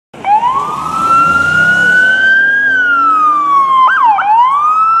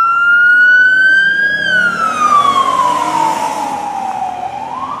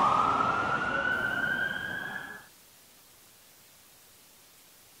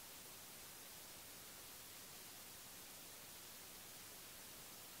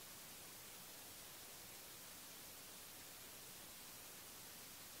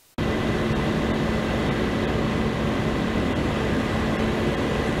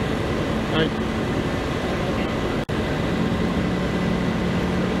night.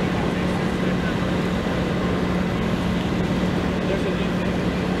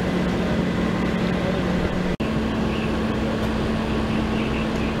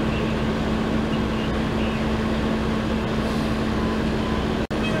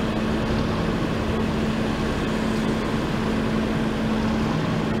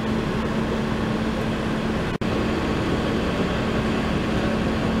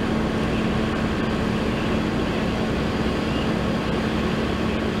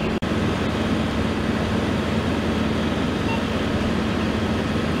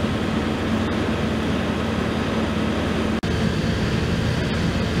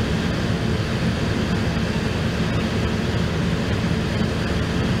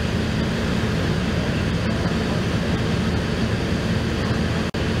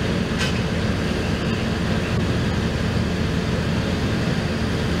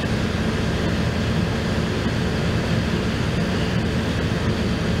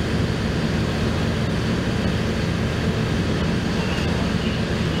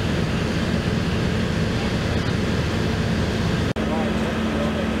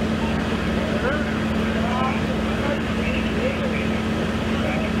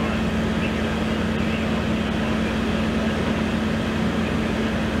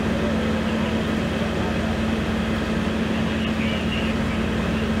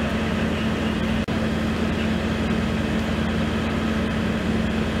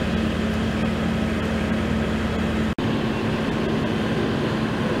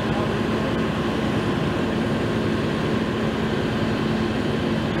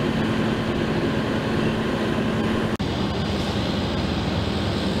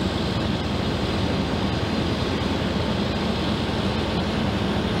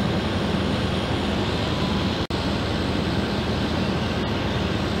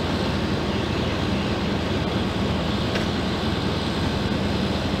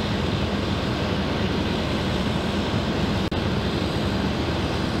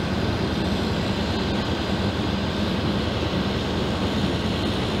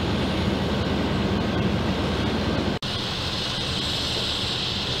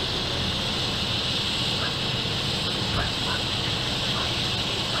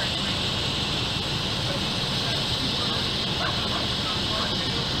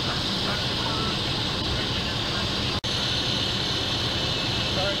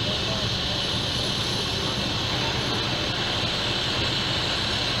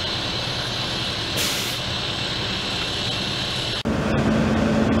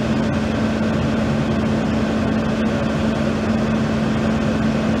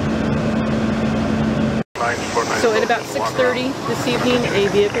 So at about 6:30 this evening, a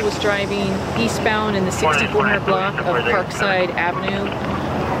vehicle was driving eastbound in the 6400 block of Parkside Avenue.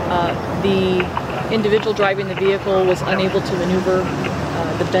 The individual driving the vehicle was unable to maneuver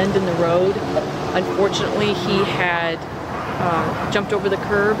the bend in the road. Unfortunately, he had jumped over the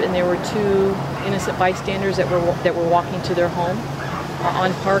curb, and there were two innocent bystanders that were walking to their home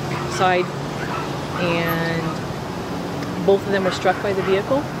on Parkside, and both of them were struck by the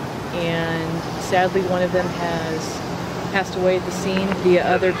vehicle. And sadly, one of them has passed away at the scene. The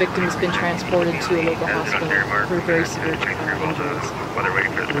other victim has been transported to a local hospital for very severe injuries.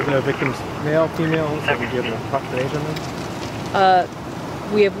 Were the victims male, females? Have you given a approximation of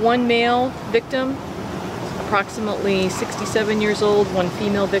them? We have one male victim, approximately 67 years old, one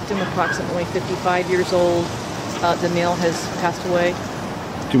female victim, approximately 55 years old. The male has passed away.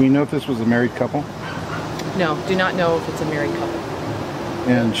 Do we know if this was a married couple? No, do not know if it's a married couple.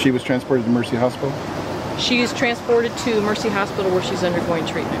 And she was transported to Mercy Hospital? She is transported to Mercy Hospital where she's undergoing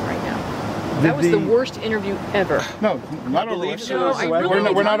treatment right now. That was the worst interview ever. No, not over with. No,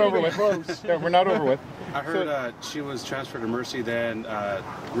 we're not over with. Yeah, we're not over with. I heard she was transferred to Mercy, then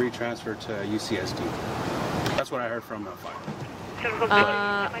retransferred to UCSD. That's what I heard from fire.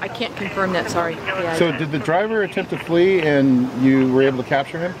 I can't confirm that, sorry. Yeah, So did the driver attempt to flee and you were able to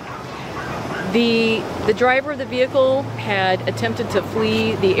capture him? The driver of the vehicle had attempted to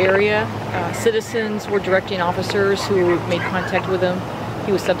flee the area. Citizens were directing officers who made contact with him.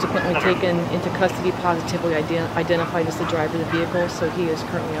 He was subsequently taken into custody, positively identified as the driver of the vehicle, so he is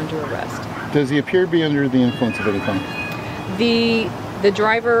currently under arrest. Does he appear to be under the influence of anything? The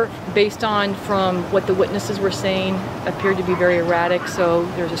driver, based on from what the witnesses were saying, appeared to be very erratic, so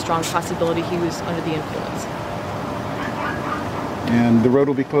there's a strong possibility he was under the influence. And the road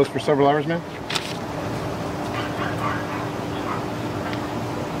will be closed for several hours, ma'am?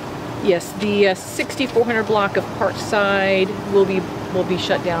 Yes, the 6400 block of Parkside will be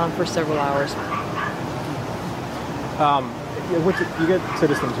shut down for several hours. You get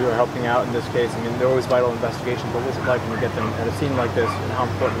citizens who are helping out in this case. I mean, they're always vital investigations, but what's it like when you get them at a scene like this, and how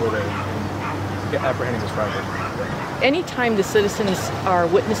important were they in apprehending this driver? Anytime the citizens are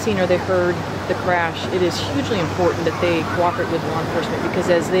witnessing or they heard the crash, it is hugely important that they cooperate with law enforcement, because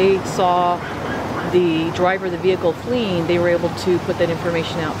as they saw the driver of the vehicle fleeing, they were able to put that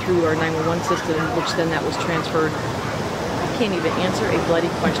information out through our 911 system, which then that was transferred. I can't even answer a bloody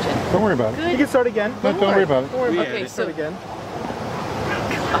question. Don't worry about it. You can start again. Don't worry about it. Okay, start again.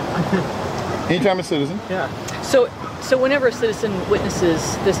 Anytime a citizen. Yeah. So whenever a citizen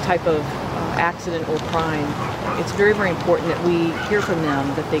witnesses this type of accident or crime, it's very, very important that we hear from them,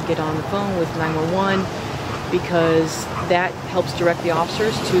 that they get on the phone with 911, because that helps direct the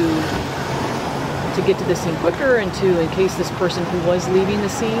officers to get to the scene quicker, and to, in case this person who was leaving the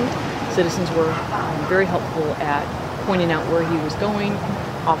scene, citizens were very helpful at pointing out where he was going.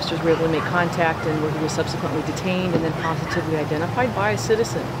 Officers were able to make contact, and where he was subsequently detained and then positively identified by a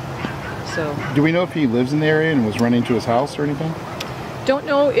citizen. So, do we know if he lives in the area and was running to his house or anything? Don't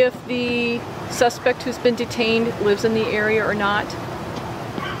know if the suspect who's been detained lives in the area or not.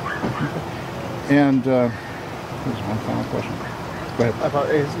 And there's one final question. Go ahead. About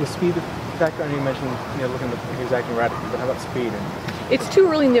the speed factor. I know you mentioned looking at he was acting erratic, but how about speed? It's too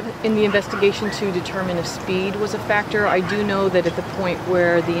early in the investigation to determine if speed was a factor. I do know that at the point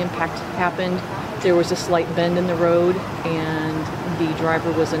where the impact happened, there was a slight bend in the road, and the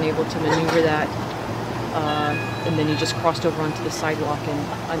driver was unable to maneuver that, and then he just crossed over onto the sidewalk,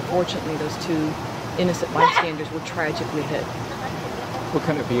 and unfortunately those two innocent bystanders were tragically hit. What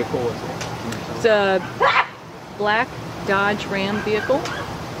kind of vehicle was it? It's a black Dodge Ram vehicle.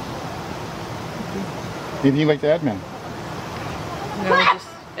 Anything you'd like to add, ma'am? No, just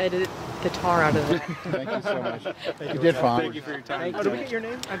edit the tar out of it. Thank you so much. You did fine. Thank you for your time. Oh, did we get your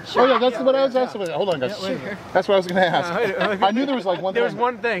name? Oh yeah, that's what I was asking. Hold on, guys. That's what I was going to ask. I knew there was like one thing. There's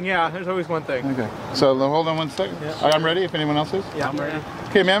one thing, yeah. There's always one thing. Okay. So hold on one second. Yeah. I'm ready if anyone else is. Yeah, I'm ready.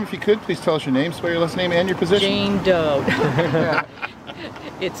 Okay, ma'am, if you could, please tell us your name, spell your last name, and your position. Jane Doe.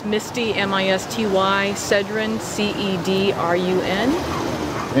 It's Misty, M-I-S-T-Y, Cedrun, C-E-D-R-U-N.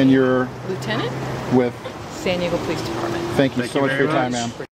 And you're Lieutenant? with? San Diego Police Department. Thank you so much for your time, ma'am.